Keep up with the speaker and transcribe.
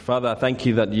Father, I thank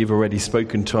you that you've already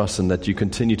spoken to us and that you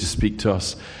continue to speak to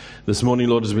us. This morning,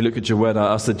 Lord, as we look at your word,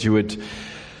 I ask that you would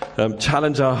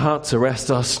challenge our hearts,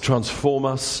 arrest us, transform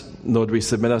us. Lord, we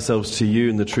submit ourselves to you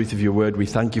in the truth of your word. We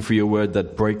thank you for your word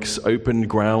that breaks open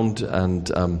ground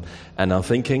and our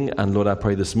thinking. And Lord, I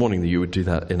pray this morning that you would do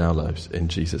that in our lives. In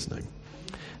Jesus' name.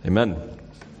 Amen.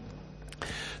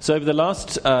 So over the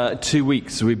last 2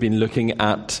 weeks, we've been looking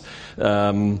at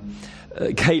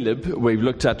Caleb. We've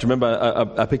looked at,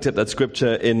 remember, I picked up that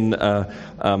scripture in,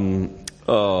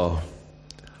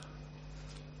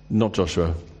 not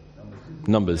Joshua,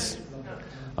 Numbers.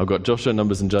 I've got Joshua,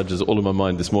 Numbers, and Judges all in my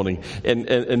mind this morning.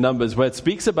 In Numbers, where it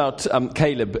speaks about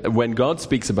Caleb, when God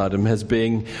speaks about him as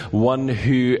being one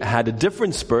who had a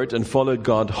different spirit and followed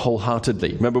God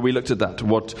wholeheartedly. Remember, we looked at that,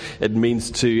 what it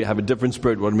means to have a different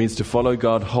spirit, what it means to follow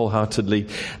God wholeheartedly,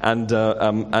 and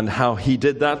how he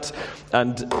did that.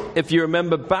 And if you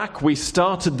remember back, we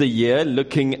started the year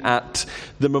looking at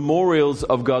the memorials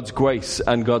of God's grace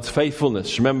and God's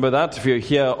faithfulness. Remember that? If you're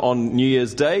here on New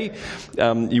Year's Day,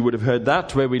 you would have heard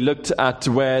that, where we looked at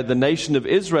where the nation of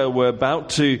Israel were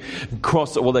about to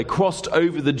cross, well, they crossed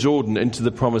over the Jordan into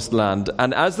the promised land.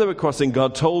 And as they were crossing,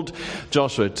 God told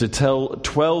Joshua to tell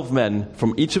 12 men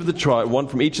from each of the one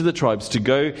from each of the tribes, to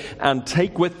go and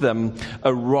take with them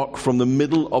a rock from the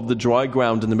middle of the dry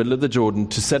ground in the middle of the Jordan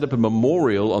to set up a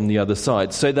memorial on the other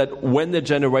side, so that when the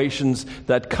generations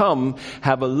that come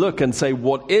have a look and say,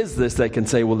 what is this? They can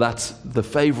say, well, that's the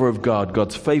favor of God,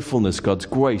 God's faithfulness, God's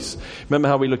grace. Remember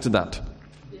how we looked at that?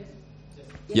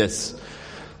 Yes.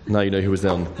 Now you know who was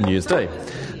there on New Year's Day.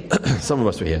 Some of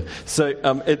us were here. So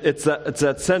it's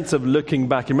that sense of looking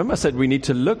back. Remember I said we need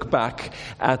to look back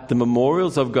at the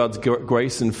memorials of God's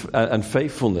grace and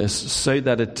faithfulness, so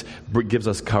that it gives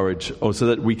us courage, or so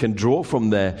that we can draw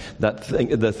from there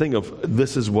the thing of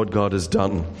this is what God has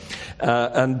done.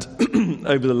 And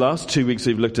over the last 2 weeks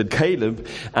we've looked at Caleb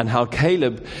and how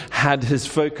Caleb had his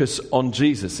focus on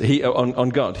Jesus, on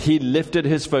God. He lifted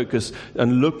his focus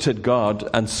and looked at God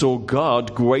and saw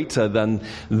God greater than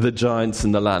the giants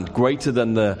in the land, greater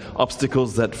than the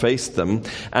obstacles that faced them,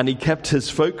 and he kept his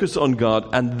focus on God,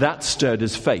 and that stirred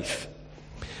his faith.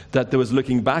 That there was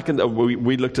looking back, and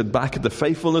we looked back at the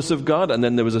faithfulness of God, and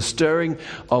then there was a stirring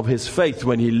of his faith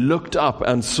when he looked up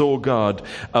and saw God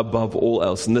above all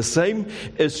else. And the same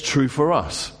is true for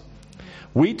us.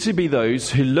 We to be those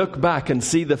who look back and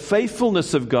see the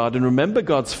faithfulness of God and remember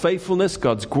God's faithfulness,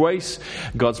 God's grace,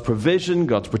 God's provision,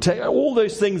 God's protection, all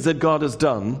those things that God has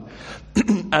done.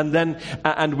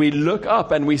 and we look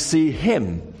up and we see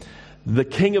him, the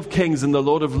King of Kings and the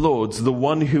Lord of Lords, the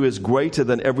one who is greater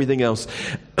than everything else.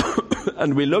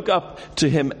 And we look up to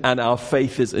him and our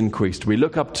faith is increased. We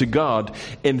look up to God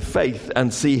in faith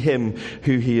and see him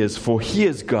who he is, for he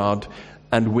is God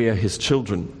and we are his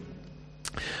children.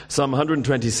 Psalm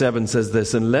 127 says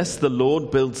this: unless the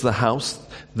Lord builds the house,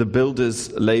 the builders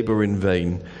labor in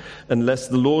vain. Unless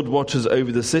the Lord watches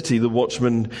over the city, the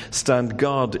watchmen stand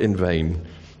guard in vain.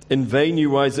 In vain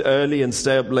you rise early and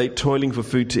stay up late, toiling for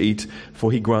food to eat,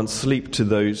 for he grants sleep to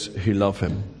those who love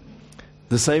him.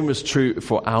 The same is true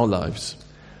for our lives.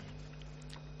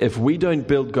 If we don't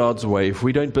build God's way, if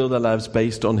we don't build our lives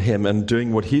based on him and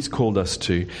doing what he's called us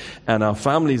to, and our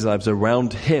families' lives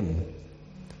around him,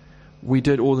 we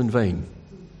do it all in vain.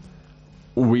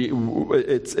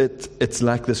 It's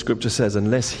like the scripture says,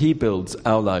 unless he builds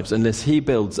our lives, unless he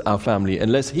builds our family,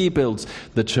 unless he builds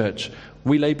the church,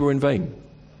 we labor in vain.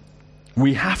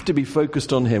 We have to be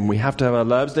focused on him. We have to have our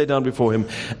lives laid down before him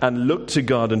and look to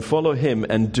God and follow him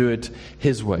and do it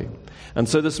his way. And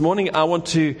so this morning I want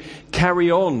to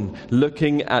carry on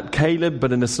looking at Caleb,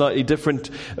 but in a slightly different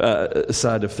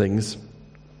side of things.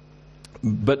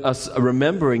 But us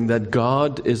remembering that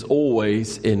God is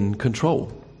always in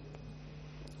control.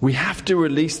 We have to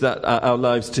release that our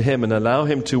lives to him and allow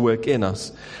him to work in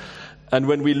us. And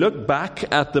when we look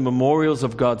back at the memorials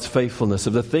of God's faithfulness,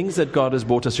 of the things that God has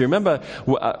brought us, you remember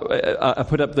I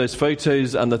put up those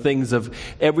photos and the things of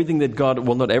everything that God,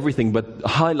 well, not everything, but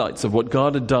highlights of what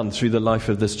God had done through the life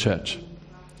of this church.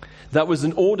 That was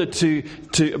in order to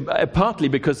partly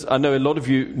because I know a lot of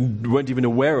you weren't even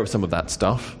aware of some of that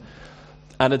stuff.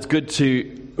 And it's good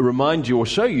to remind you or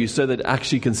show you so that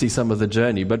actually you can see some of the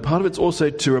journey. But part of it's also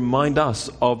to remind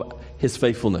us of his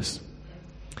faithfulness.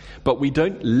 But we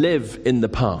don't live in the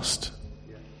past.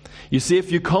 You see,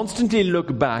 if you constantly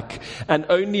look back and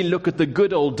only look at the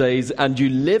good old days and you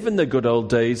live in the good old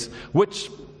days, which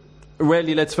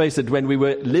really, let's face it, when we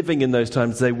were living in those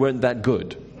times, they weren't that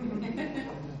good.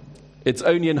 It's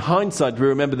only in hindsight we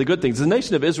remember the good things. The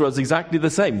nation of Israel is exactly the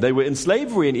same. They were in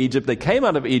slavery in Egypt. They came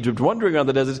out of Egypt, wandering around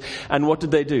the desert. And what did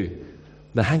they do?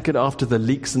 They hankered after the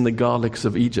leeks and the garlics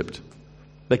of Egypt.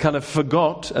 They kind of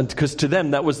forgot, and because to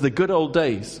them that was the good old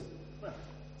days.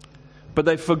 But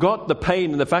they forgot the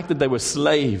pain and the fact that they were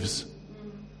slaves.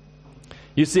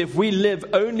 You see, if we live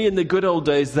only in the good old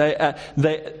days,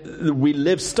 we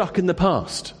live stuck in the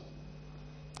past.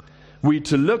 We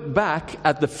to look back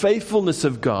at the faithfulness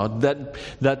of God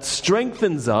that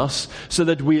strengthens us so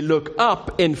that we look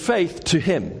up in faith to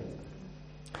Him.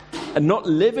 And not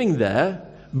living there,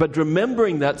 but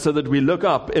remembering that so that we look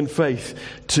up in faith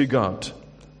to God.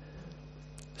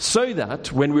 So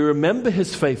that when we remember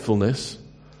His faithfulness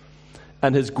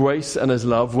and His grace and His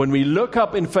love, when we look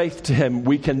up in faith to Him,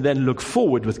 we can then look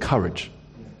forward with courage.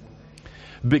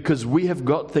 Because we have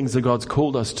got things that God's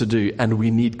called us to do, and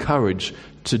we need courage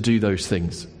to do those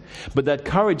things. But that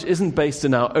courage isn't based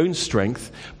in our own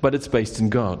strength, but it's based in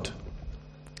God.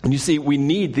 And you see, we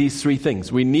need these three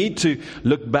things. We need to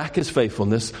look back His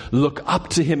faithfulness, look up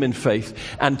to Him in faith,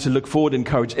 and to look forward in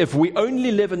courage. If we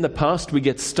only live in the past, we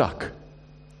get stuck.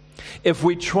 If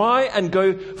we try and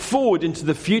go forward into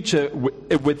the future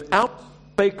without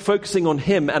focusing on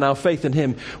Him and our faith in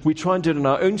Him, we try and do it in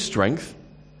our own strength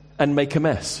and make a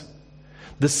mess.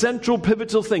 The central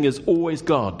pivotal thing is always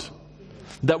God.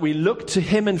 That we look to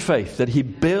Him in faith, that He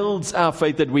builds our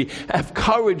faith, that we have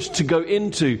courage to go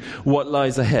into what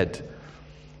lies ahead.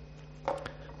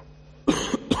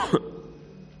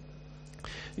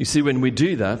 You see, when we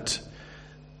do that,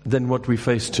 then what we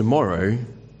face tomorrow,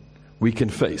 we can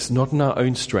face not in our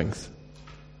own strength,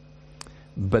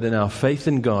 but in our faith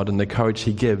in God and the courage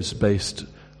He gives based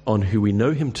on who we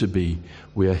know Him to be.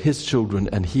 We are His children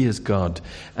and He is God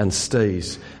and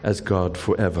stays as God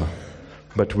forever.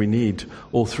 But we need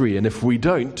all three. And if we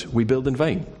don't, we build in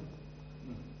vain.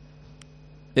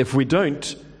 If we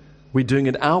don't, we're doing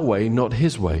it our way, not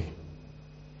His way.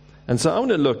 And so I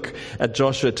want to look at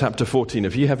Joshua chapter 14.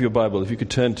 If you have your Bible, if you could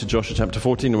turn to Joshua chapter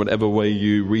 14 in whatever way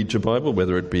you read your Bible,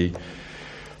 whether it be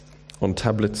on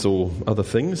tablets or other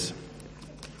things.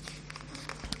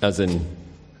 As in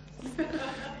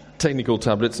technical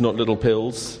tablets, not little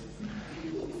pills.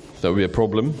 That would be a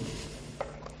problem.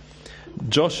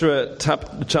 Joshua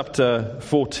chapter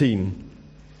 14,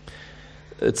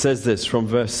 it says this from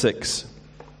verse 6.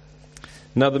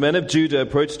 Now the men of Judah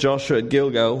approached Joshua at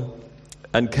Gilgal,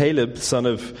 and Caleb, son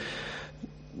of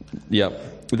the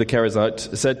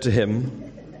Kerizzite, said to him,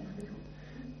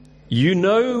 "You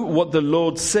know what the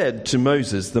Lord said to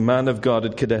Moses, the man of God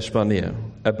at Kadesh Barnea,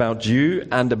 about you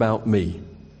and about me.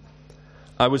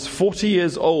 I was 40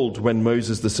 years old when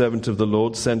Moses, the servant of the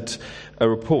Lord, sent a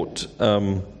report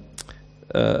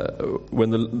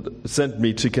sent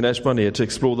me to Kadesh Barnea to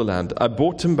explore the land. I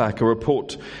brought him back a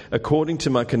report according to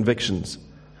my convictions.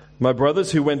 My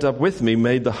brothers who went up with me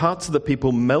made the hearts of the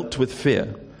people melt with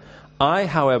fear. I,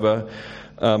 however,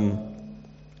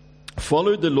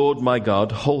 followed the Lord my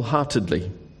God wholeheartedly."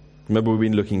 Remember, we've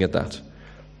been looking at that.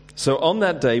 "So on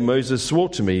that day Moses swore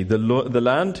to me, the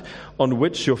land on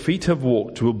which your feet have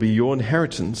walked will be your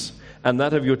inheritance, and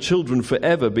that of your children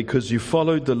forever, because you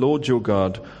followed the Lord your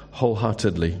God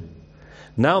wholeheartedly.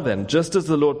 Now then, just as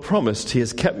the Lord promised, He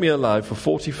has kept me alive for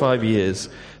 45 years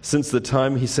since the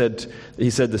time He said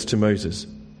this to Moses,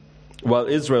 while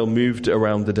Israel moved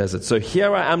around the desert. So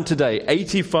here I am today,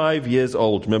 85 years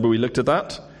old." Remember we looked at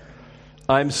that?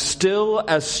 "I'm still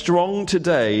as strong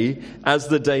today as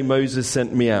the day Moses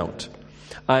sent me out.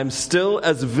 I am still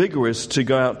as vigorous to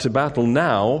go out to battle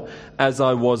now as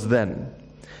I was then.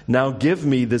 Now give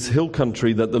me this hill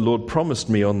country that the Lord promised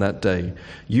me on that day.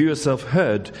 You yourself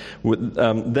heard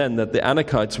then that the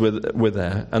Anakites were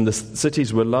there, and the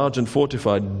cities were large and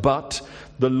fortified. But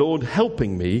the Lord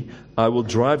helping me, I will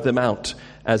drive them out,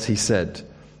 as He said."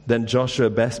 Then Joshua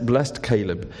blessed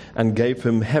Caleb and gave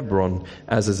him Hebron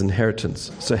as his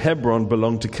inheritance. So Hebron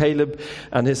belonged to Caleb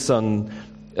and his son,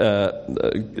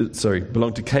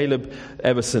 belonged to Caleb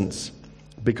ever since,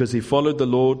 because he followed the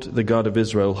Lord, the God of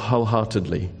Israel,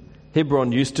 wholeheartedly.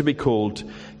 Hebron used to be called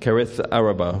Kerith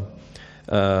Araba,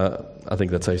 I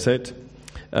think that's how you say it,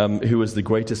 who was the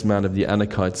greatest man of the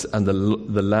Anakites, and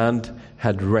the land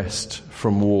had rest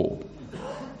from war.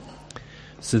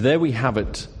 So there we have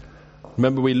it.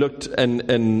 Remember, we looked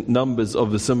in Numbers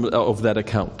of that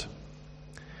account.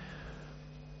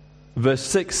 Verse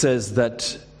 6 says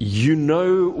that you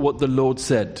know what the Lord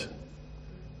said.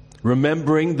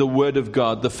 Remembering the word of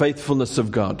God, the faithfulness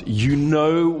of God. You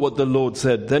know what the Lord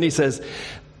said. Then He says,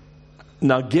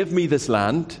 "Now give me this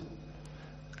land,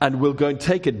 and we'll go and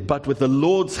take it. But with the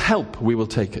Lord's help, we will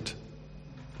take it."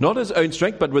 Not His own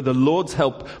strength, but with the Lord's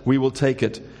help, we will take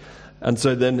it. And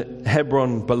so then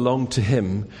Hebron belonged to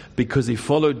him because he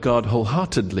followed God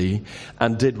wholeheartedly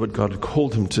and did what God had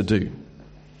called him to do.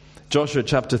 Joshua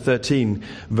chapter 13,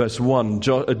 verse 1,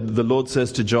 the Lord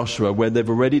says to Joshua, when they've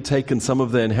already taken some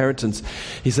of their inheritance,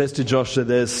 he says to Joshua,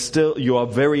 you are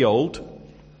very old,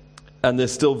 and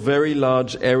there's still very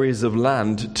large areas of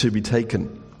land to be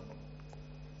taken.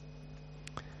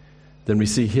 Then we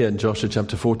see here in Joshua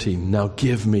chapter 14, now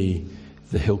give me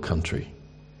the hill country.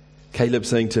 Caleb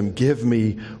saying to him, give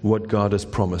me what God has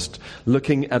promised.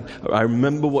 I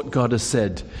remember what God has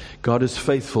said. God is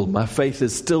faithful. My faith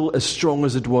is still as strong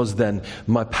as it was then.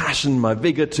 My passion, my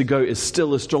vigor to go is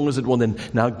still as strong as it was then.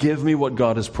 Now give me what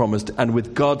God has promised, and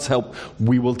with God's help,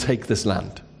 we will take this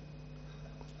land.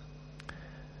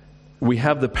 We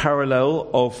have the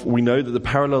parallel we know that the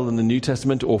parallel in the New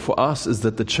Testament, or for us, is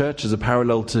that the church is a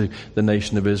parallel to the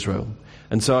nation of Israel.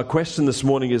 And so our question this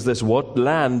morning is this: what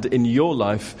land in your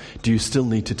life do you still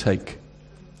need to take?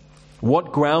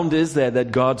 What ground is there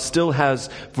that God still has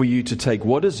for you to take?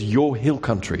 What is your hill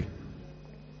country?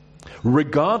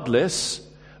 Regardless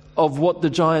of what the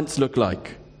giants look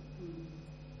like.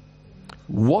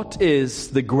 What is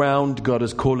the ground God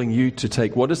is calling you to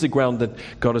take? What is the ground that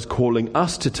God is calling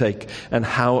us to take? And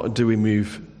how do we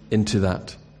move into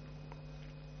that?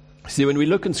 See, when we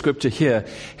look in Scripture here,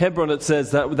 Hebron, it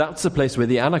says that that's the place where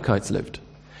the Anakites lived.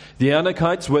 The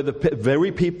Anakites were the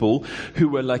very people who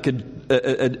were like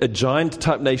a giant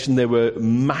type nation. They were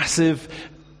massive,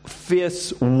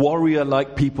 fierce,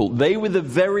 warrior-like people. They were the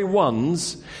very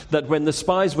ones that when the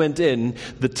spies went in,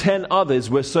 the 10 others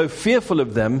were so fearful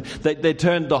of them that they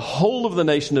turned the whole of the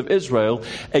nation of Israel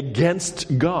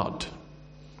against God.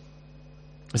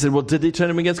 I said, well, did they turn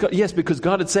them against God? Yes, because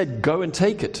God had said, go and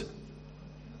take it.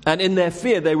 And in their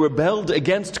fear, they rebelled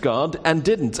against God and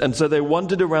didn't. And so they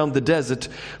wandered around the desert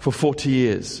for 40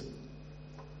 years.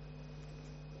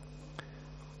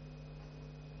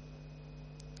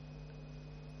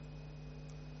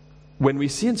 When we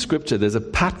see in Scripture, there's a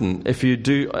pattern. If you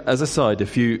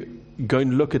go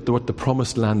and look at what the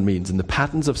promised land means and the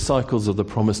patterns of cycles of the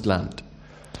promised land,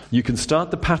 you can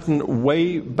start the pattern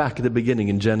way back at the beginning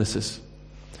in Genesis.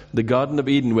 The Garden of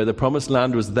Eden, where the promised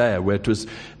land was there, where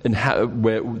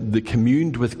they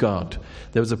communed with God.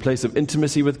 There was a place of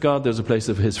intimacy with God. There was a place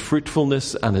of His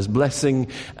fruitfulness and His blessing.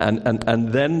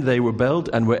 And then they rebelled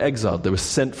and were exiled. They were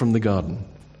sent from the garden.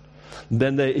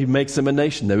 Then He makes them a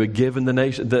nation. They were given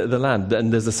the land. Then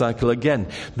there's a cycle again.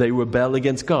 They rebel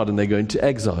against God and they go into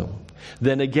exile.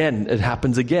 Then again, it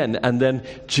happens again. And then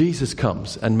Jesus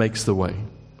comes and makes the way.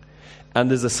 And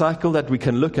there's a cycle that we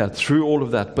can look at through all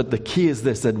of that. But the key is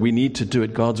this, that we need to do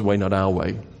it God's way, not our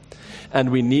way.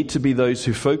 And we need to be those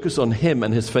who focus on Him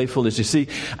and His faithfulness. You see,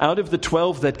 out of the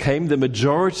 12 that came, the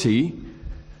majority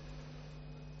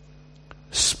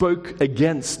spoke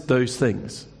against those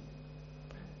things.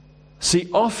 See,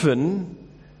 often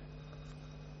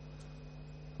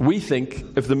we think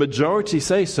if the majority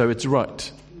say so, it's right.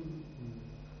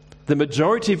 The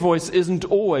majority voice isn't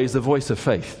always the voice of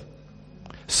faith.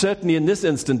 Certainly in this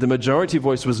instant, the majority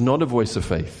voice was not a voice of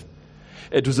faith.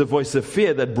 It was a voice of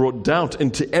fear that brought doubt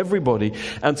into everybody.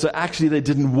 And so actually they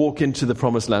didn't walk into the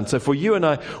promised land. So for you and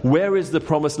I, where is the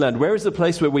promised land? Where is the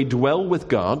place where we dwell with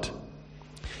God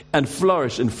and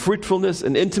flourish in fruitfulness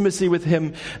and intimacy with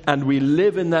Him, and we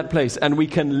live in that place? And we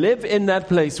can live in that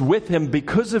place with Him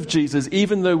because of Jesus,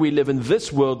 even though we live in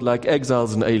this world like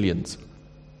exiles and aliens.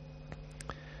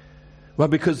 Well,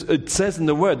 because it says in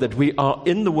the Word that we are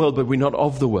in the world, but we're not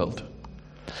of the world.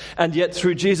 And yet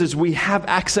through Jesus, we have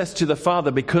access to the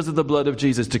Father because of the blood of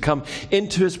Jesus, to come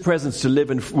into His presence, to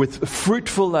live with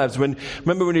fruitful lives.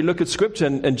 Remember when you look at Scripture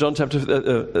in John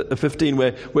chapter 15,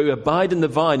 where we abide in the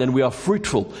vine and we are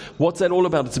fruitful. What's that all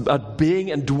about? It's about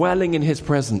being and dwelling in His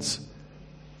presence.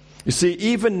 You see,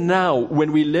 even now,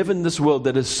 when we live in this world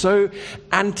that is so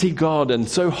anti-God and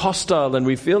so hostile, and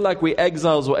we feel like we're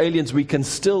exiles or aliens, we can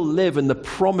still live in the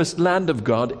promised land of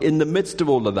God in the midst of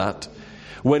all of that.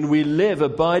 When we live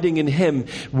abiding in Him,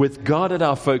 with God at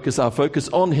our focus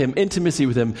on Him, intimacy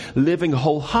with Him, living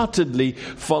wholeheartedly,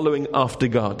 following after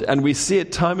God. And we see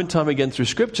it time and time again through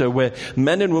Scripture, where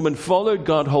men and women followed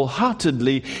God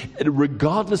wholeheartedly,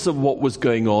 regardless of what was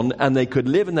going on, and they could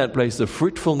live in that place of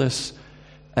fruitfulness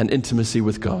and intimacy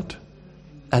with God.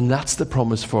 And that's the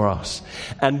promise for us.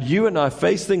 And you and I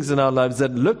face things in our lives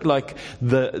that look like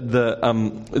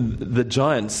the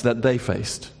giants that they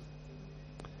faced.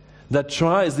 That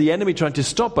tries the enemy trying to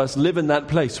stop us live in that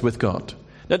place with God.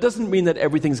 That doesn't mean that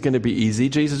everything's going to be easy.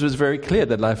 Jesus was very clear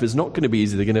that life is not going to be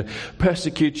easy. They're going to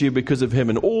persecute you because of Him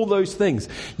and all those things.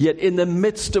 Yet in the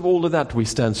midst of all of that, we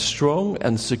stand strong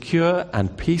and secure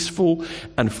and peaceful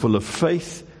and full of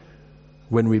faith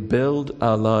when we build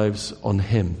our lives on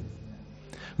Him.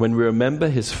 When we remember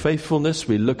his faithfulness,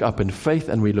 we look up in faith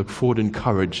and we look forward in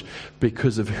courage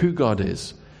because of who God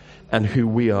is and who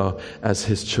we are as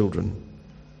his children.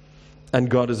 And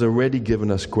God has already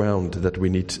given us ground that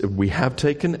we have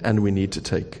taken and we need to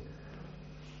take.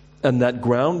 And that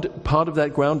ground, part of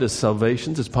that ground is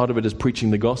salvation. Part of it is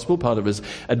preaching the gospel. Part of it is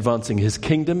advancing his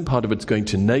kingdom. Part of it's going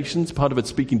to nations. Part of it's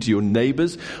speaking to your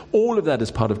neighbors. All of that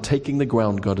is part of taking the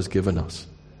ground God has given us.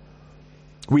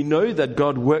 We know that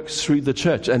God works through the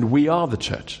church, and we are the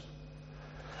church.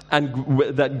 And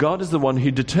that God is the one who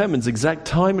determines exact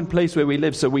time and place where we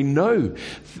live. So we know,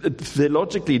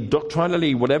 theologically,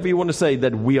 doctrinally, whatever you want to say,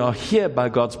 that we are here by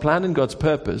God's plan and God's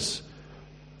purpose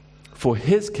for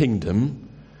his kingdom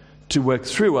to work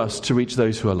through us to reach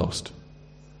those who are lost.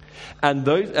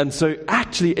 And so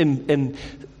actually in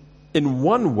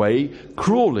one way,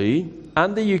 Crawley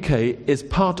and the UK is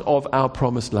part of our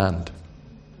promised land.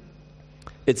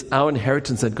 It's our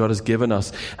inheritance that God has given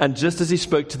us. And just as he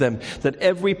spoke to them, that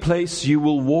every place you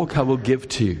will walk, I will give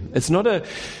to you. It's not a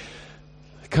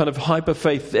kind of hyper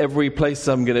faith, every place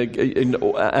I'm going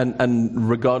to, and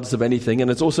regardless of anything. And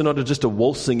it's also not just a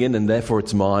waltzing in and therefore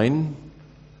it's mine.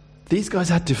 These guys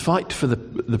had to fight for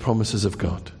the promises of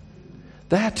God.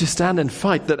 They had to stand and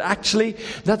fight.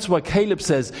 That's why Caleb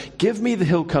says, give me the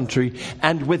hill country,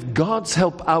 and with God's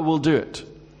help I will do it.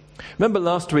 Remember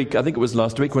last week, I think it was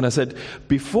last week, when I said,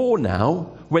 before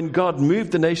now, when God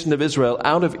moved the nation of Israel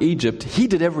out of Egypt, he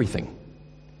did everything.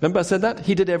 Remember I said that?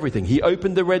 He did everything. He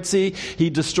opened the Red Sea.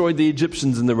 He destroyed the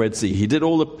Egyptians in the Red Sea. He did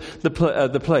all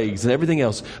the plagues and everything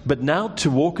else. But now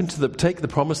to take the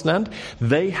promised land,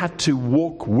 they had to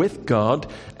walk with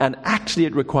God, and actually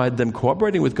it required them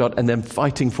cooperating with God and them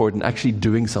fighting for it and actually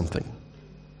doing something.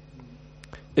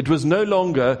 It was no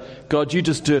longer, God, you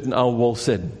just do it and I'll waltz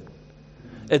in.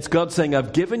 It's God saying,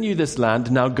 I've given you this land,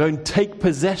 now go and take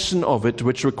possession of it,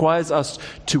 which requires us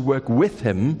to work with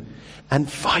him and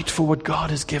fight for what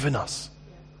God has given us.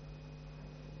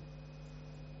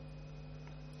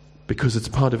 Because it's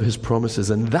part of his promises.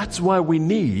 And that's why we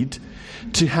need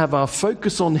to have our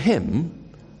focus on him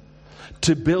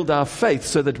to build our faith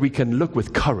so that we can look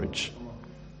with courage.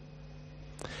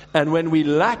 And when we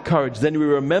lack courage, then we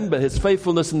remember his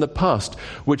faithfulness in the past,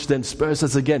 which then spurs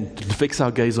us again to fix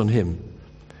our gaze on him.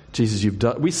 Jesus, you've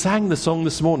done. We sang the song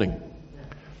this morning.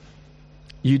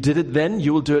 You did it then,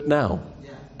 you will do it now.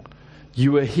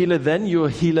 You were a healer then, you're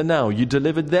a healer now. You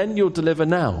delivered then, you'll deliver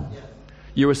now.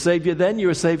 You're a savior then,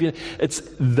 you're a savior.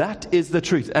 That is the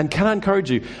truth. And can I encourage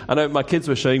you? I know my kids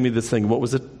were showing me this thing. What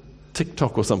was it?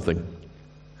 TikTok or something.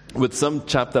 With some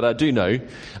chap that I do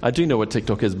know what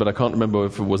TikTok is, but I can't remember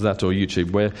if it was that or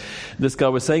YouTube, where this guy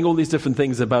was saying all these different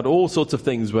things about all sorts of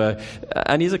things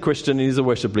and he's a Christian and he's a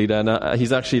worship leader, and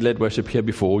he's actually led worship here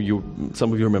before.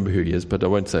 Some of you remember who he is, but I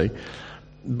won't say.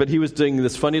 But he was doing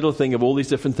this funny little thing of all these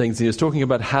different things. He was talking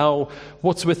about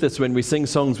what's with this when we sing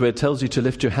songs where it tells you to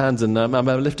lift your hands, and am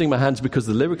I lifting my hands because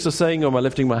the lyrics are saying, or am I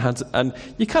lifting my hands? And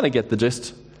you kind of get the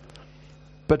gist.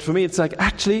 But for me, it's like,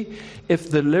 actually, if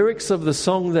the lyrics of the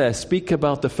song there speak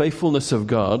about the faithfulness of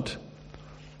God,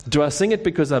 do I sing it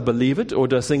because I believe it, or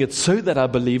do I sing it so that I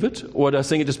believe it, or do I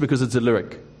sing it just because it's a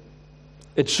lyric?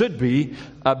 It should be,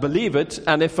 I believe it,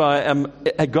 and if I am,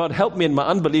 God help me in my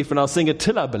unbelief, and I'll sing it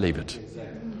till I believe it.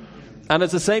 And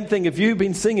it's the same thing. If you've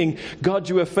been singing, God,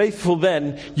 you were faithful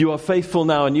then, you are faithful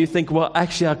now, and you think, well,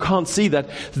 actually, I can't see that,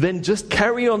 then just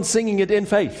carry on singing it in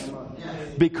faith,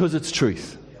 because it's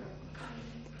truth.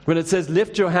 When it says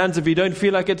lift your hands, if you don't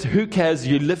feel like it, who cares?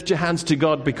 You lift your hands to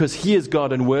God because he is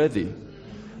God and worthy.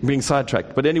 I'm being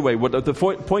sidetracked. But anyway, what the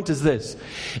point is this,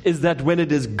 is that when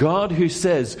it is God who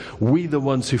says, we the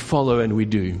ones who follow, and we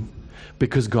do,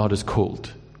 because God is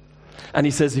called. And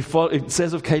he says, it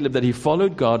says of Caleb that he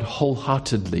followed God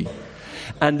wholeheartedly.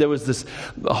 And there was this,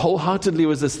 wholeheartedly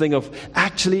was this thing of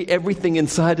actually everything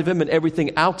inside of him and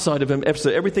everything outside of him, so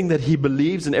everything that he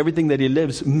believes and everything that he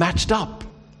lives matched up.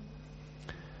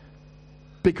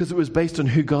 Because it was based on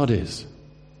who God is.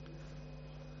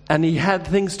 And he had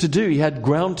things to do. He had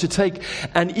ground to take.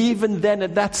 And even then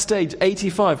at that stage,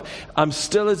 85, I'm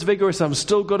still as vigorous. I'm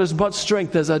still got as much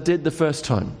strength as I did the first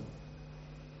time.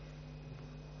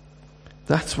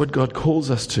 That's what God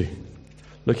calls us to.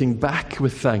 Looking back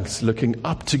with thanks, looking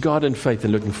up to God in faith,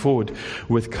 and looking forward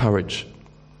with courage.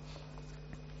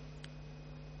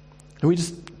 And we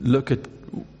just look at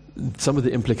some of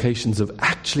the implications of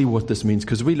actually what this means,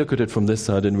 because we look at it from this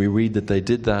side and we read that they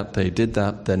did that,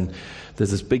 then there's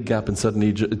this big gap, and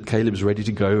suddenly Caleb's ready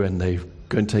to go and they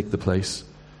go and take the place.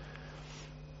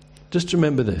 Just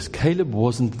remember this, Caleb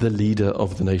wasn't the leader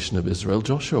of the nation of Israel,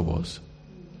 Joshua was.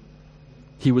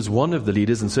 He was one of the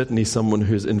leaders, and certainly someone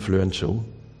who's influential.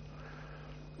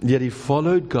 Yet he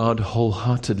followed God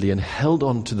wholeheartedly and held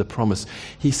on to the promise.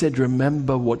 He said,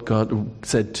 remember what God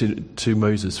said to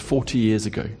Moses 40 years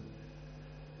ago.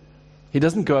 He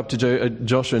doesn't go up to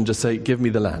Joshua and just say, give me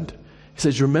the land. He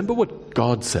says, remember what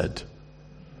God said.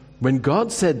 When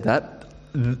God said that,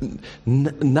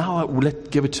 now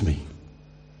give it to me.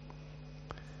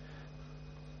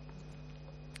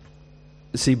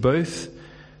 See, both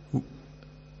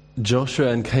Joshua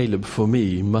and Caleb, for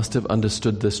me, must have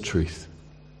understood this truth.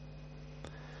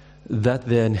 That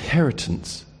their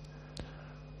inheritance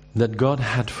that God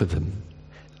had for them,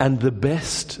 and the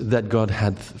best that God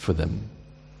had for them,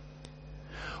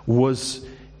 was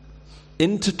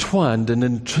intertwined and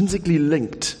intrinsically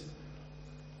linked,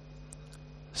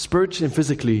 spiritually and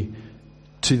physically,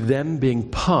 to them being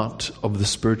part of the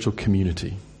spiritual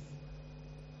community,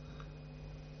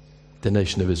 the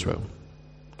nation of Israel.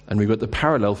 And we've got the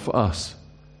parallel for us.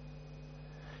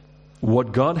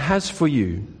 What God has for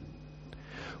you,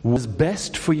 what's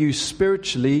best for you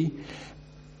spiritually,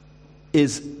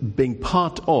 is being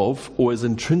part of, or is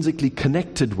intrinsically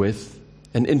connected with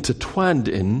and intertwined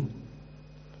in,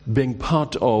 being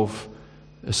part of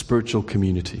a spiritual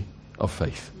community of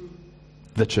faith,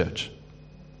 the church.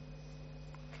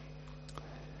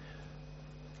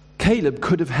 Caleb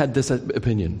could have had this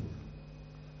opinion.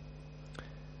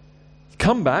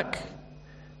 Come back,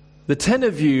 the 10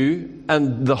 of you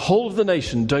and the whole of the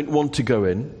nation don't want to go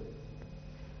in,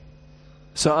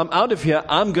 so I'm out of here,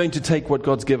 I'm going to take what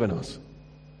God's given us.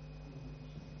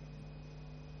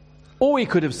 Or he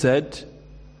could have said,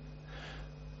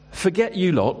 forget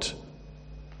you lot,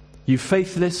 you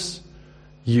faithless,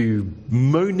 you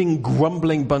moaning,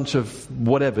 grumbling bunch of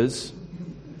whatevers.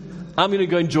 I'm going to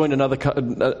go and join another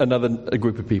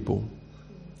group of people.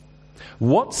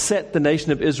 What set the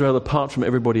nation of Israel apart from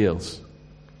everybody else?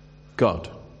 God.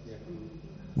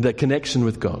 Their connection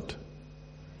with God.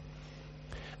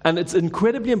 And it's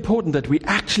incredibly important that we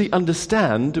actually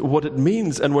understand what it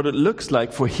means and what it looks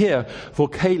like for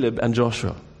Caleb and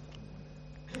Joshua.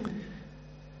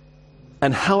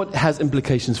 And how it has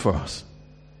implications for us.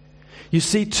 You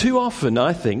see, too often,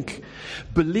 I think,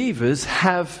 believers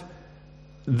have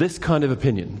this kind of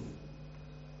opinion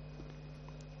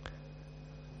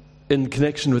in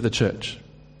connection with the church.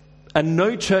 And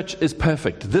no church is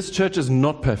perfect. This church is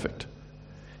not perfect.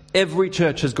 Every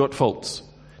church has got faults.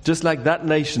 Just like that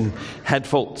nation had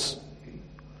faults.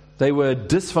 They were a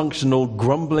dysfunctional,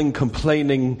 grumbling,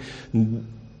 complaining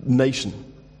nation.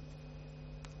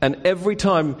 And every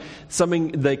time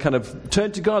they kind of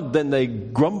turn to God, then they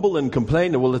grumble and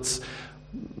complain. Well,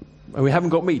 we haven't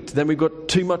got meat. Then we've got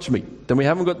too much meat. Then we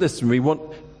haven't got this. And we want.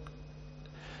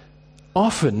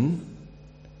 Often,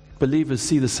 believers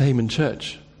see the same in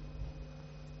church.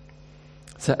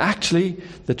 So actually,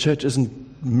 the church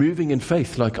isn't moving in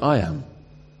faith like I am.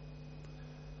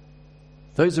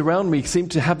 Those around me seem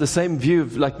to have the same view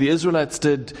of, like the Israelites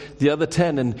did, the other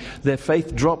 10, and their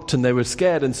faith dropped and they were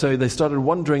scared, and so they started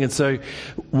wondering. And so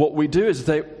what we do is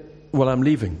I'm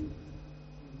leaving.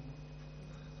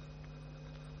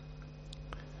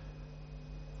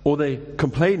 Or they're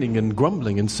complaining and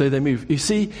grumbling, and so they move. You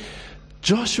see,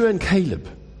 Joshua and Caleb,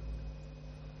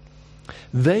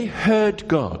 they heard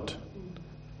God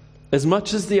as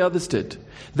much as the others did.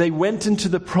 They went into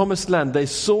the promised land. They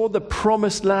saw the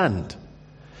promised land.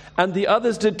 And the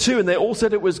others did too, and they all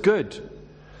said it was good.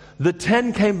 The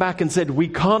 10 came back and said, we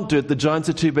can't do it, the giants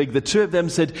are too big. The 2 of them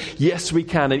said, yes, we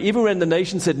can. And even when the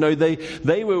nation said no, they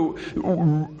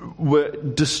were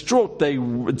distraught.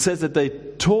 It says that they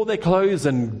tore their clothes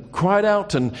and cried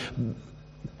out and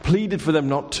pleaded for them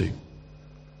not to.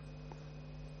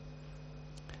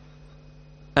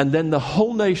 And then the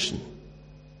whole nation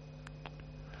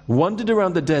wandered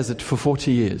around the desert for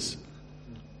 40 years.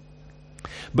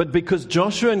 But because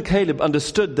Joshua and Caleb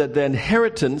understood that their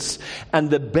inheritance and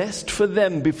the best for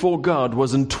them before God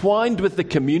was entwined with the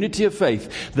community of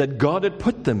faith that God had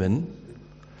put them in,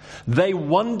 they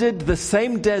wandered the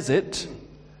same desert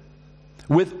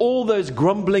with all those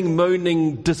grumbling,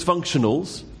 moaning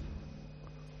dysfunctionals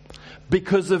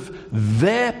because of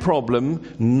their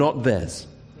problem, not theirs.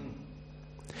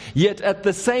 Yet at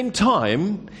the same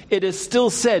time, it is still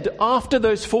said after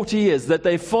those 40 years that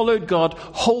they followed God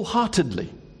wholeheartedly.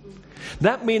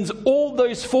 That means all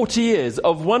those 40 years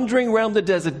of wandering around the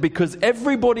desert because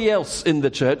everybody else in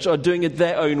the church are doing it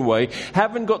their own way,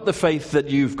 haven't got the faith that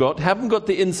you've got, haven't got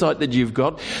the insight that you've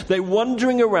got. They're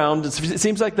wandering around. It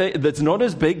seems like that's not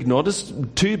as big, not as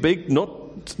too big, not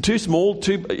too small,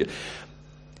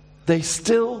 They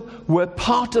still were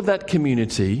part of that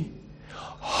community,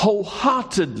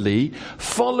 wholeheartedly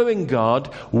following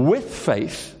God with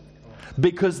faith,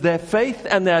 because their faith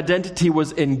and their identity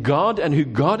was in God and who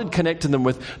God had connected them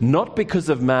with, not because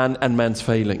of man and man's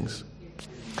failings.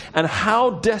 And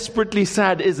how desperately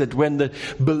sad is it when the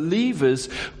believers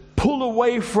pull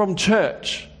away from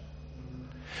church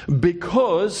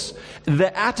because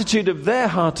the attitude of their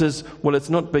heart is, well, it's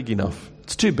not big enough.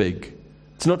 It's too big.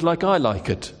 It's not like I like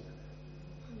it.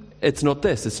 It's not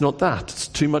this, it's not that. It's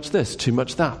too much this, too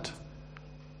much that.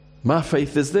 My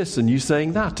faith is this and you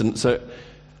saying that. And so,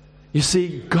 you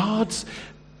see, God's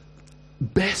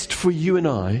best for you and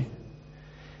I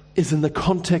is in the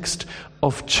context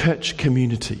of church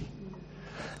community.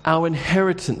 Our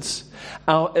inheritance,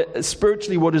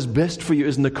 spiritually what is best for you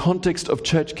is in the context of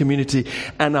church community.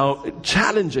 And our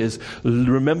challenge is,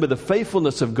 remember the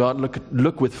faithfulness of God,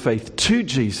 look with faith to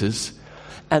Jesus,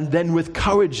 and then with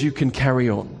courage you can carry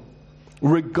on.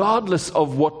 Regardless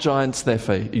of what giants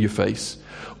you face,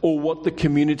 or what the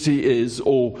community is,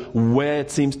 or where it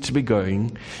seems to be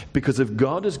going. Because if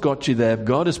God has got you there, if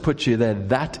God has put you there,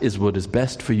 that is what is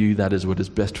best for you, that is what is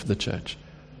best for the church.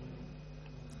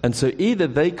 And so either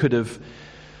they could have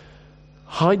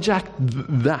hijacked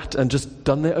that and just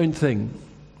done their own thing.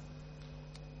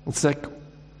 It's like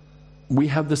we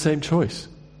have the same choice.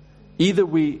 Either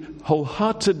we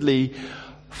wholeheartedly,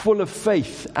 full of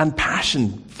faith and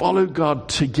passion, follow God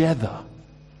together,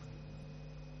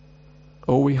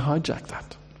 or we hijack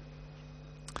that.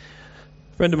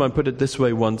 A friend of mine put it this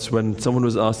way once when someone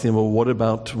was asking him, well, what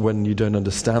about when you don't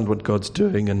understand what God's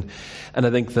doing? And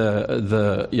I think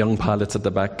the young pilots at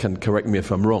the back can correct me if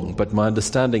I'm wrong, but my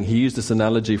understanding, he used this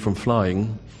analogy from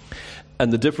flying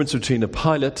and the difference between a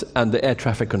pilot and the air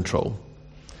traffic control.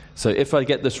 So if I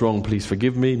get this wrong, please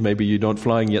forgive me. Maybe you're not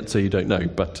flying yet, so you don't know.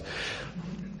 But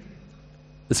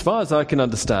as far as I can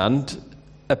understand,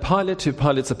 a pilot who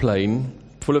pilots a plane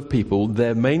full of people,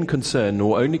 their main concern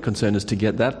or only concern is to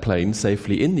get that plane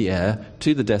safely in the air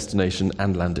to the destination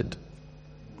and landed.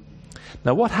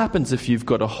 Now, what happens if you've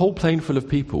got a whole plane full of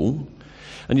people,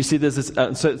 and you see there's this,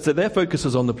 so their focus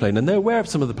is on the plane, and they're aware of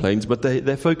some of the planes, but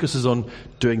their focus is on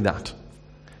doing that.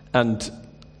 And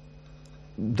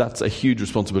that's a huge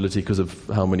responsibility because of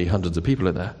how many hundreds of people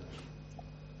are there.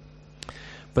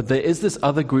 But there is this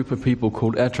other group of people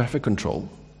called air traffic control.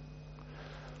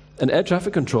 And air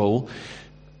traffic control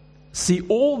see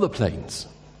all the planes.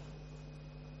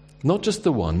 Not just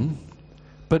the one,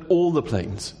 but all the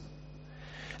planes.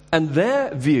 And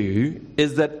their view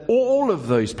is that all of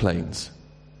those planes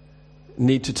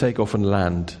need to take off and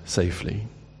land safely.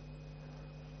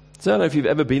 So I don't know if you've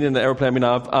ever been in an aeroplane. I mean,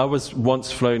 I was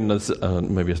once flown as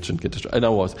maybe I shouldn't get distracted.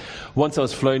 Once I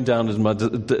was flown down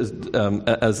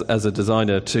as a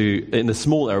designer in a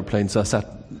small aeroplane, so I sat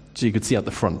so you could see out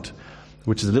the front,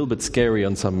 which is a little bit scary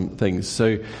on some things.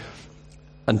 So,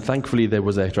 and thankfully there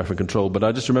was air traffic control. But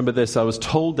I just remember this: I was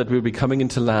told that we would be coming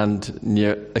into land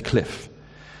near a cliff,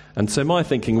 and so my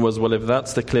thinking was, well, if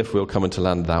that's the cliff, we'll come into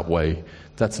land that way.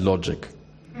 That's logic.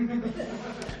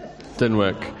 Didn't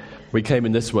work. We came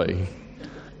in this way,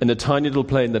 in a tiny little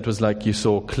plane that was like you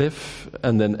saw cliff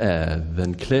and then air,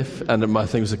 then cliff, and my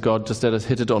thing was that God just let us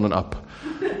hit it on and up.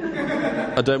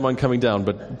 I don't mind coming down,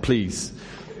 but please.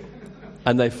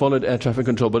 And they followed air traffic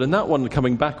control. But in that one,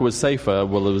 coming back was safer.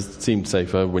 Well, it seemed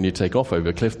safer when you take off over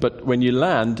a cliff. But when you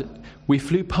land, we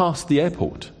flew past the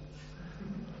airport.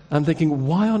 I'm thinking,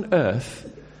 why on earth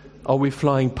are we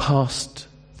flying past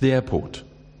the airport?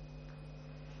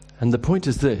 And the point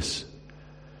is this.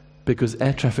 Because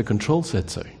air traffic control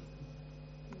said so.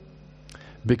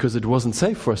 Because it wasn't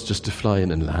safe for us just to fly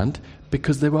in and land,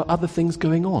 because there were other things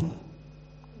going on.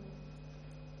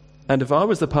 And if I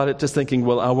was the pilot just thinking,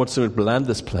 well, I want to land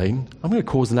this plane, I'm going to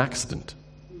cause an accident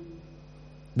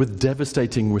with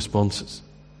devastating responses.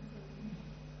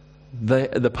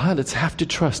 The pilots have to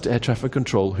trust air traffic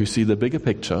control, who see the bigger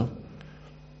picture,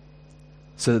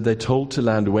 so that they're told to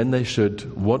land when they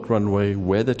should, what runway,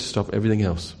 where they're to stop, everything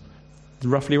else.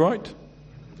 Roughly right?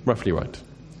 Roughly right.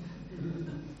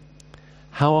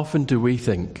 How often do we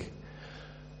think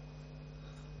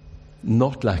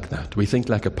not like that? We think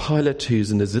like a pilot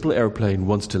who's in his little airplane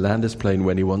wants to land his plane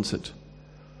when he wants it.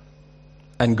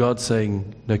 And God's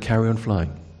saying, no, carry on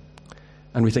flying.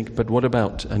 And we think, but what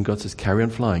about? And God says, carry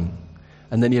on flying.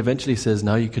 And then he eventually says,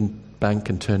 now you can bank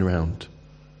and turn around.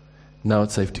 Now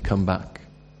it's safe to come back.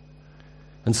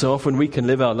 And so often we can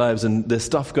live our lives and there's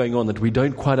stuff going on that we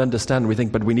don't quite understand. We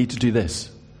think, but we need to do this.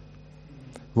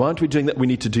 Why aren't we doing that? We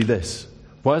need to do this.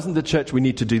 Why isn't the church? We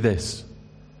need to do this.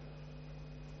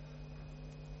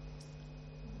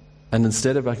 And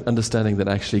instead of understanding that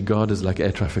actually God is like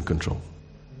air traffic control.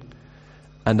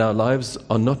 And our lives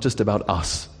are not just about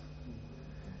us.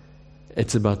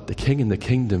 It's about the King and the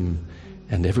kingdom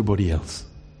and everybody else.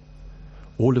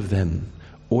 All of them,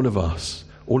 all of us,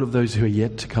 all of those who are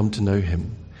yet to come to know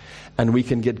him. And we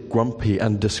can get grumpy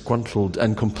and disgruntled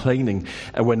and complaining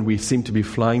when we seem to be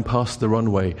flying past the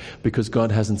runway because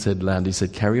God hasn't said land. He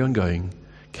said, carry on going,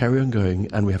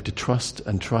 and we have to trust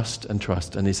and trust and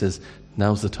trust. And he says,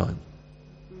 now's the time.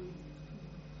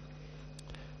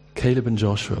 Caleb and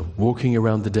Joshua walking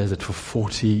around the desert for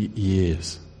 40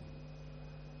 years.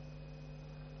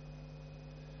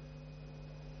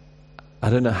 I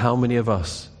don't know how many of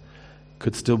us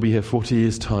could still be here 40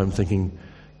 years' time thinking,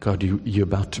 God, you're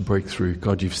about to break through.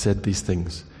 God, you've said these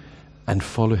things. And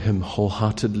follow him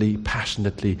wholeheartedly,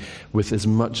 passionately, with as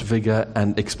much vigor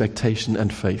and expectation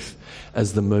and faith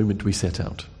as the moment we set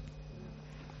out.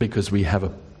 Because we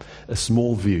have a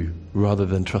small view rather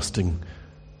than trusting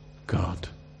God.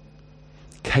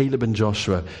 Caleb and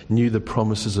Joshua knew the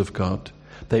promises of God.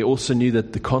 They also knew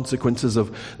that the consequences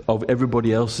of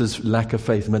everybody else's lack of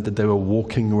faith meant that they were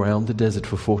walking around the desert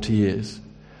for 40 years.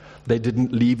 They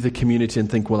didn't leave the community and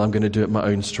think, well, I'm going to do it my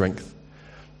own strength.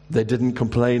 They didn't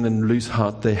complain and lose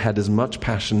heart. They had as much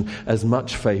passion, as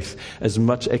much faith, as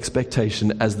much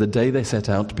expectation as the day they set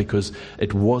out, because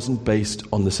it wasn't based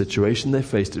on the situation they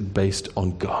faced, it was based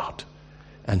on God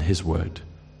and his word.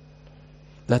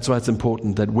 That's why it's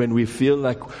important that when we feel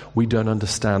like we don't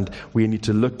understand, we need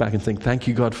to look back and think, thank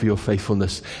you, God, for your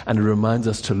faithfulness. And it reminds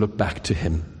us to look back to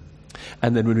him.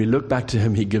 And then when we look back to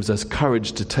him, he gives us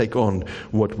courage to take on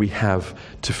what we have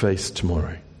to face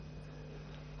tomorrow.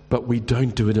 But we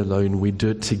don't do it alone. We do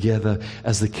it together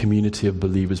as the community of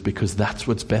believers, because that's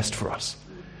what's best for us.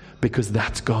 Because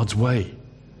that's God's way.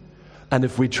 And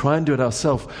if we try and do it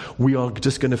ourselves, we are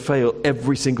just going to fail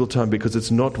every single time, because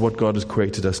it's not what God has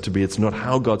created us to be. It's not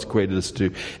how God's created us to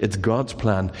do. It's God's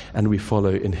plan, and we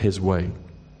follow in his way.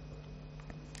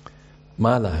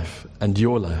 My life and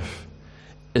your life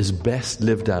is best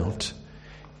lived out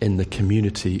in the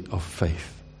community of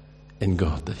faith in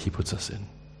God that he puts us in,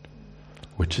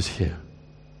 which is here.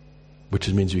 Which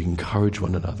means we encourage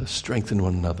one another, strengthen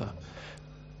one another.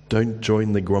 Don't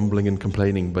join the grumbling and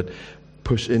complaining, but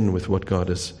push in with what God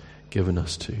has given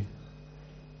us to.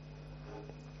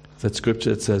 That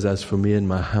scripture that says, as for me and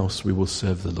my house, we will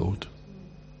serve the Lord.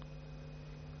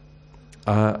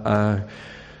 I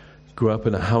grew up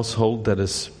in a household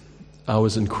I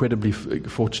was incredibly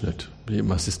fortunate.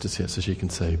 My sister's here, so she can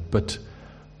say. But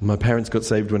my parents got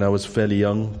saved when I was fairly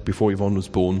young, before Yvonne was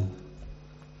born.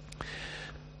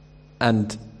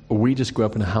 And we just grew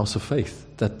up in a house of faith,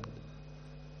 that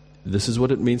this is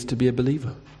what it means to be a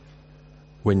believer.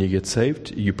 When you get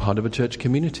saved, you're part of a church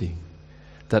community.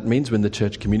 That means when the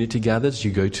church community gathers, you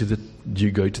go to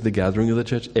the gathering of the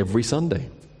church every Sunday.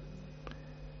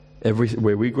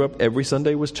 Where we grew up, every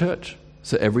Sunday was church.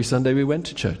 So every Sunday we went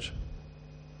to church.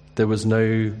 There was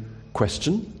no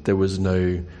question. There was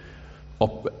no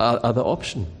other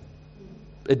option.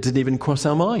 It didn't even cross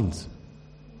our minds.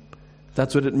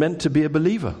 That's what it meant to be a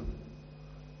believer.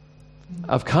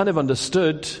 I've kind of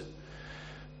understood.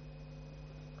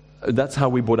 That's how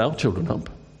we brought our children up.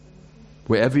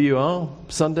 Wherever you are,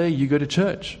 Sunday, you go to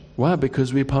church. Why?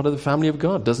 Because we're part of the family of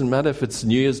God. Doesn't matter if it's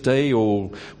New Year's Day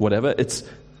or whatever.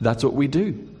 That's what we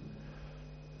do.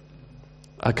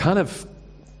 I kind of,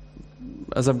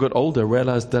 as I've got older,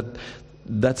 realized that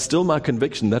that's still my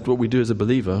conviction. That's what we do as a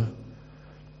believer.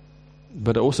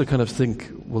 But I also kind of think,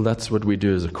 well, that's what we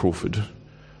do as a Crawford.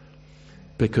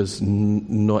 Because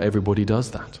not everybody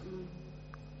does that.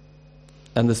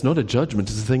 And it's not a judgment.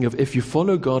 It's a thing of, if you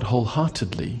follow God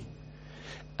wholeheartedly,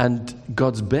 and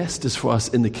God's best is for us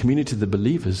in the community of the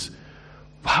believers,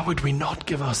 why would we not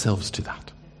give ourselves to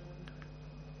that?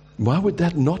 Why would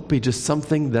that not be just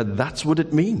something that's what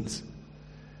it means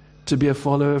to be a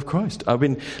follower of Christ? I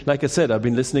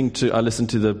listen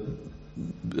to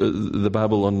the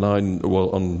Bible online,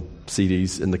 on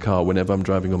CDs in the car whenever I'm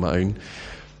driving on my own.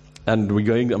 And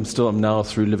I'm now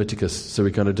through Leviticus, so we're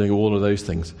kind of doing all of those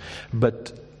things.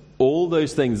 But all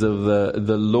those things of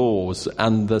the laws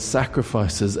and the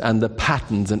sacrifices and the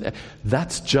patterns, and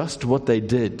that's just what they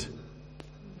did.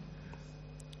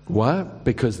 Why?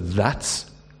 Because that's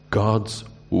God's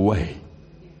way.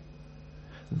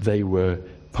 They were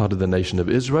part of the nation of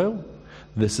Israel.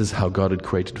 This is how God had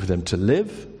created for them to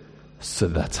live, so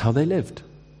that's how they lived.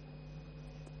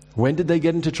 When did they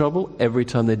get into trouble? Every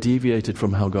time they deviated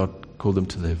from how God called them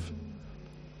to live.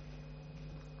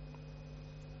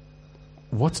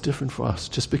 What's different for us?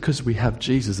 Just because we have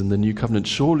Jesus in the new covenant,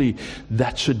 surely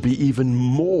that should be even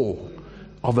more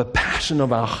of a passion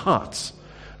of our hearts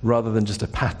rather than just a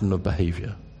pattern of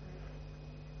behavior.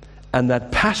 And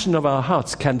that passion of our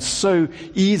hearts can so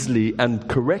easily and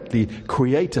correctly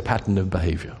create a pattern of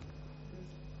behavior.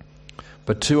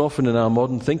 But too often in our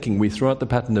modern thinking, we throw out the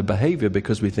pattern of behavior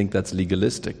because we think that's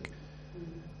legalistic.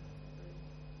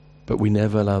 But we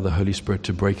never allow the Holy Spirit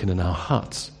to break in our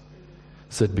hearts.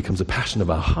 So it becomes a passion of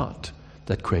our heart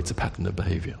that creates a pattern of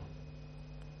behavior.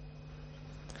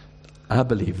 I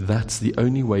believe that's the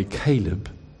only way Caleb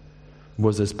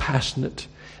was as passionate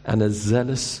and as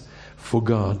zealous for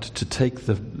God to take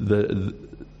the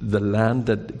land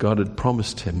that God had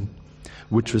promised him,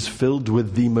 which was filled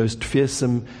with the most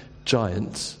fearsome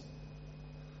giants,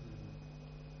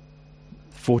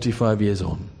 45 years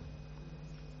on,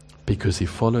 because he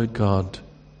followed God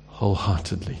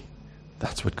wholeheartedly.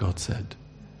 That's what God said.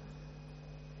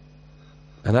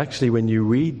 And actually, when you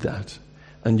read that,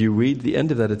 and you read the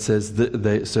end of that, it says,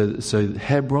 so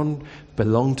Hebron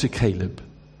belonged to Caleb,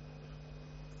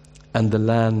 and the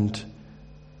land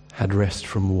had rest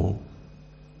from war.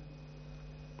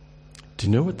 Do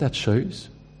you know what that shows?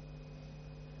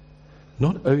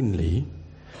 Not only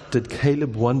did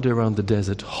Caleb wander around the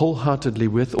desert wholeheartedly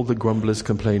with all the grumblers,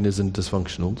 complainers, and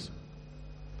dysfunctionals,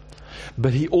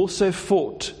 but he also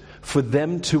fought for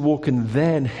them to walk in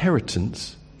their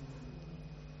inheritance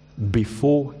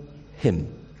before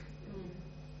him.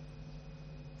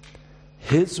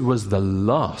 His was the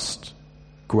last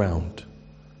ground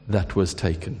that was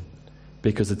taken,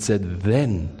 because it said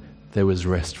then there was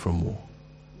rest from war.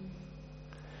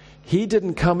 He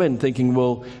didn't come in thinking,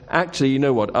 well, actually, you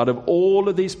know what, out of all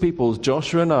of these peoples,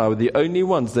 Joshua and I were the only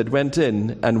ones that went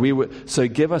in, and so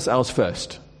give us ours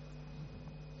first.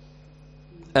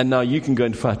 And now you can go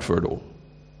and fight for it all.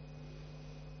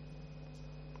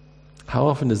 How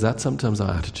often is that sometimes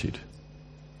our attitude?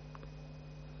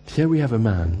 Here we have a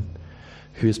man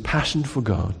who is passionate for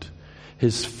God,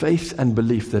 his faith and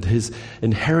belief that his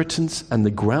inheritance and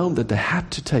the ground that they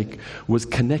had to take was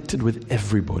connected with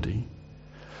everybody.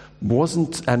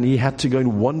 And he had to go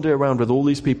and wander around with all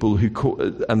these people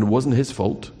and it wasn't his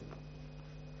fault.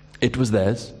 It was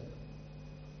theirs.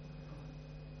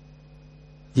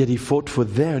 Yet he fought for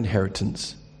their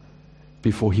inheritance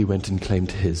before he went and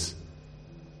claimed his.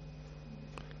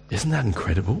 Isn't that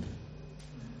incredible?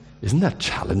 Isn't that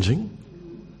challenging?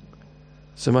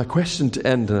 So my question to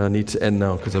end, and I need to end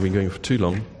now because I've been going for too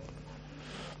long,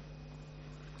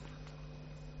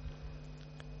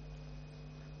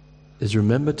 is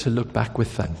remember to look back with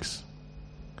thanks,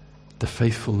 the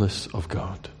faithfulness of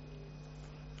God,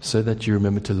 so that you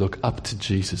remember to look up to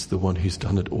Jesus, the one who's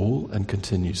done it all and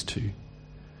continues to,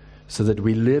 so that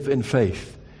we live in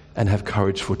faith and have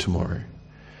courage for tomorrow,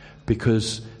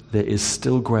 because there is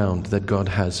still ground that God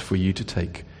has for you to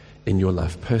take in your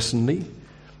life personally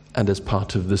and as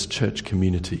part of this church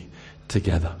community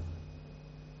together.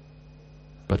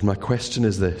 But my question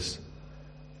is this: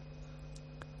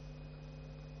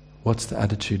 what's the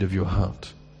attitude of your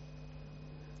heart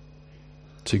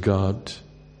to God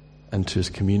and to his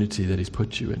community that he's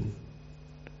put you in?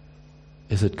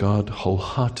 Is it, God,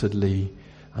 wholeheartedly,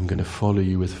 I'm going to follow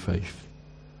you with faith,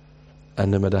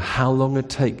 and no matter how long it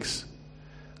takes,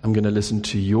 I'm going to listen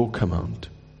to your command,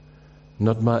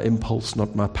 not my impulse,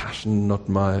 not my passion, not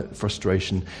my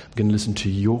frustration. I'm going to listen to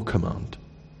your command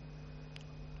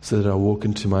so that I walk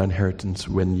into my inheritance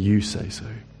when you say so.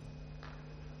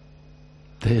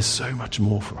 There's so much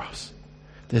more for us.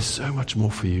 There's so much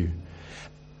more for you.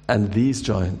 And these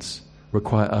giants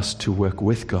require us to work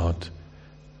with God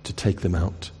to take them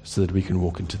out so that we can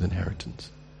walk into the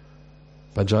inheritance.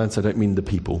 By giants, I don't mean the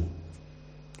people.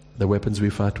 The weapons we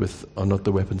fight with are not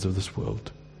the weapons of this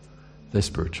world. They're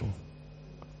spiritual.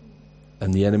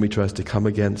 And the enemy tries to come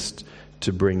against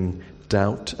to bring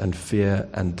doubt and fear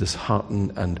and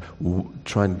dishearten and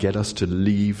try and get us to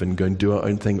leave and go and do our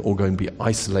own thing or go and be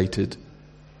isolated,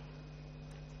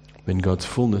 when God's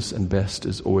fullness and best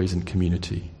is always in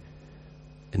community,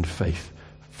 in faith.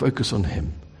 Focus on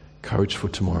him. Courage for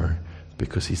tomorrow,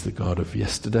 because he's the God of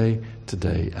yesterday,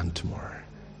 today, and tomorrow.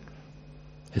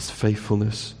 His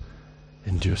faithfulness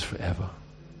endures forever,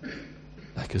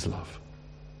 like his love.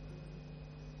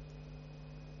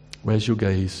 Where's your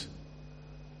gaze?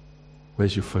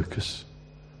 Where's your focus?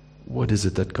 What is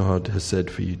it that God has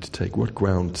said for you to take? What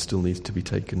ground still needs to be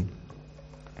taken?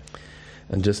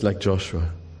 And just like Joshua,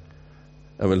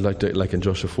 I would like in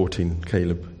Joshua 14,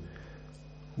 Caleb,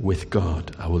 with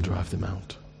God I will drive them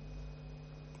out.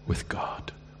 With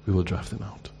God we will drive them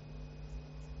out.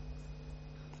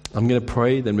 I'm going to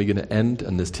pray, then we're going to end,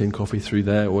 and there's tea and coffee through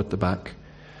there or at the back.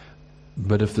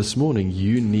 But if this morning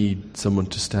you need someone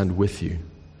to stand with you,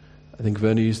 I think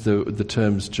Verna used the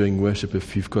terms during worship,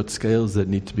 if you've got scales that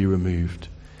need to be removed,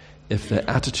 if there are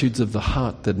attitudes of the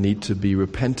heart that need to be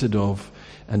repented of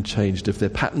and changed, if there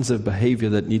are patterns of behavior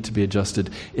that need to be adjusted,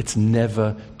 it's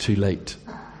never too late.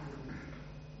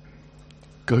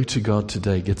 go to God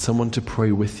today. Get someone to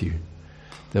pray with you.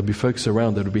 There'll be folks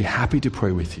around that will be happy to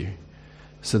pray with you,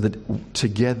 so that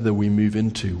together we move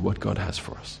into what God has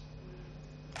for us.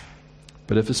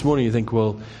 But if this morning you think,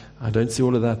 well, I don't see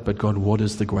all of that, but God, what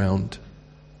is the ground?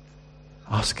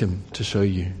 Ask Him to show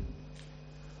you.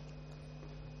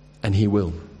 And He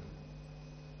will.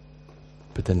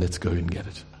 But then let's go and get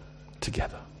it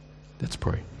together. Let's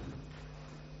pray.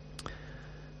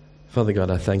 Father God,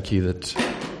 I thank you that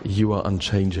you are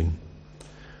unchanging.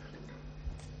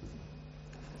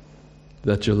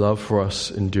 That your love for us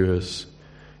endures.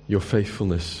 Your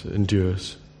faithfulness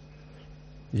endures.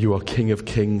 You are King of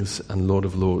kings and Lord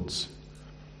of lords.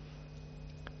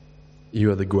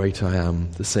 You are the great I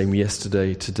am, the same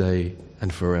yesterday, today,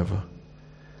 and forever.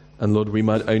 And Lord, we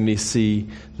might only see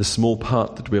the small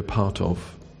part that we're part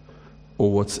of,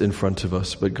 or what's in front of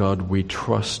us, but God, we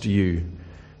trust you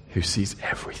who sees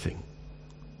everything.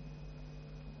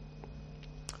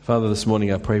 Father, this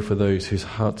morning I pray for those whose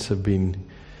hearts have been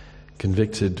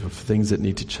convicted of things that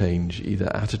need to change,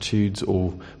 either attitudes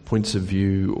or points of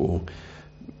view, or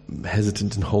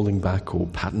hesitant in holding back, or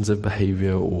patterns of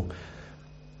behavior, or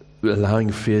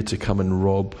allowing fear to come and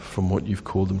rob from what you've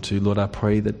called them to. Lord, I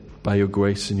pray that by your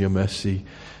grace and your mercy,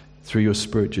 through your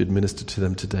Spirit, you administer to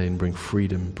them today and bring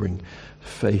freedom, bring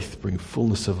faith, bring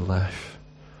fullness of life.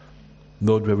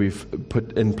 Lord, where we've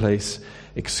put in place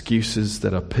excuses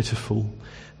that are pitiful,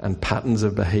 and patterns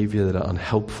of behavior that are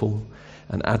unhelpful,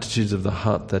 and attitudes of the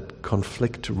heart that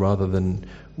conflict rather than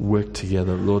work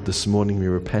together, Lord, this morning we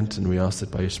repent and we ask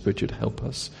that by your Spirit you'd help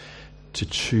us to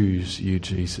choose you,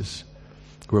 Jesus.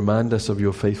 Remind us of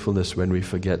your faithfulness when we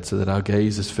forget, so that our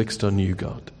gaze is fixed on you,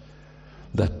 God,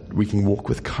 that we can walk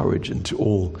with courage into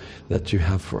all that you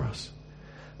have for us.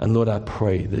 And Lord, I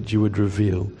pray that you would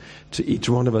reveal to each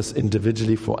one of us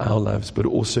individually for our lives, but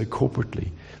also corporately,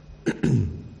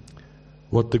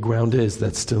 what the ground is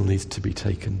that still needs to be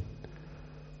taken.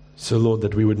 So Lord,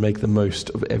 that we would make the most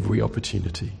of every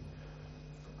opportunity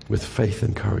with faith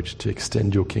and courage to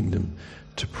extend your kingdom,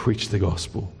 to preach the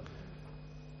gospel,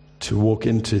 to walk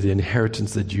into the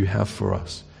inheritance that you have for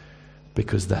us,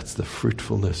 because that's the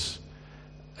fruitfulness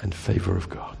and favor of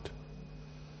God,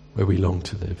 where we long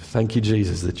to live. Thank you,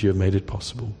 Jesus, that you have made it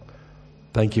possible.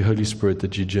 Thank you, Holy Spirit,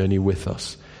 that you journey with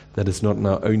us, that it's not in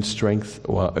our own strength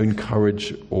or our own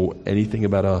courage or anything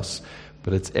about us,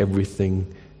 but it's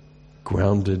everything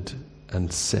grounded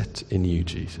and set in you,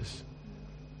 Jesus.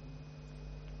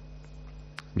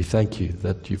 We thank you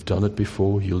that you've done it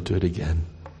before, you'll do it again.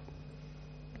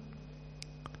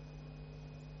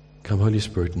 Come, Holy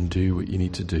Spirit, and do what you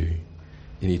need to do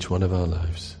in each one of our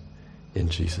lives. In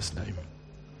Jesus' name,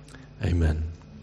 amen.